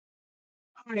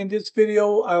In this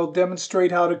video, I will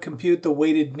demonstrate how to compute the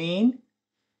weighted mean.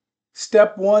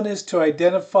 Step 1 is to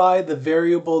identify the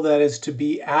variable that is to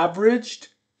be averaged.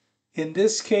 In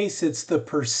this case, it's the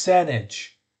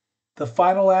percentage. The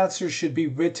final answer should be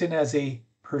written as a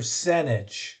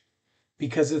percentage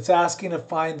because it's asking to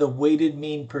find the weighted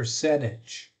mean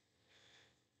percentage.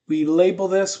 We label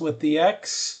this with the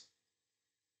X.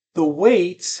 The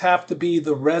weights have to be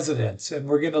the residence, and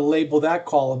we're going to label that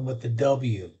column with the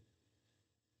W.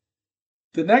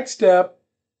 The next step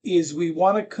is we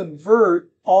want to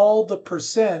convert all the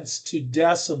percents to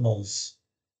decimals.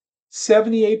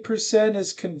 78%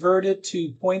 is converted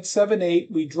to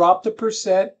 0.78. We drop the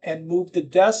percent and move the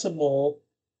decimal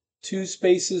 2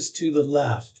 spaces to the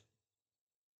left.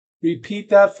 Repeat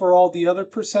that for all the other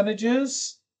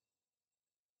percentages.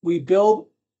 We build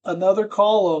another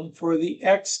column for the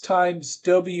X times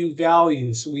W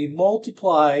value. So we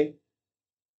multiply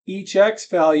each X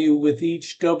value with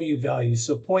each W value.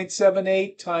 So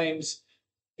 0.78 times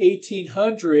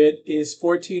 1800 is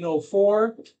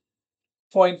 1404.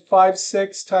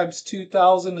 0.56 times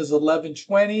 2000 is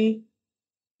 1120.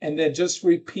 And then just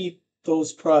repeat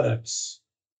those products.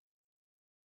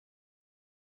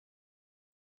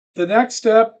 The next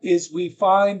step is we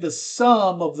find the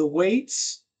sum of the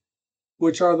weights,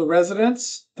 which are the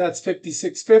residents, that's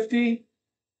 5650,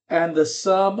 and the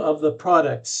sum of the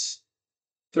products,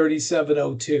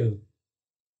 3702.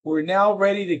 We're now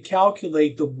ready to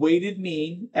calculate the weighted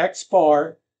mean, X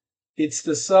bar. It's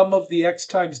the sum of the X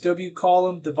times W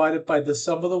column divided by the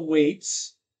sum of the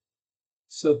weights.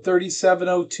 So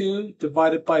 3702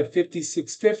 divided by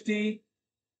 5650.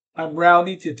 I'm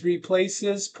rounding to 3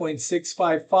 places.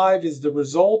 0.655 is the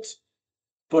result.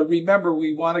 But remember,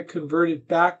 we want to convert it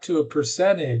back to a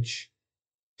percentage.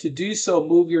 To do so,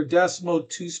 move your decimal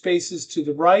 2 spaces to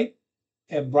the right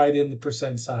and write in the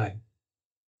percent sign.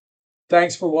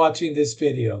 Thanks for watching this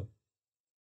video.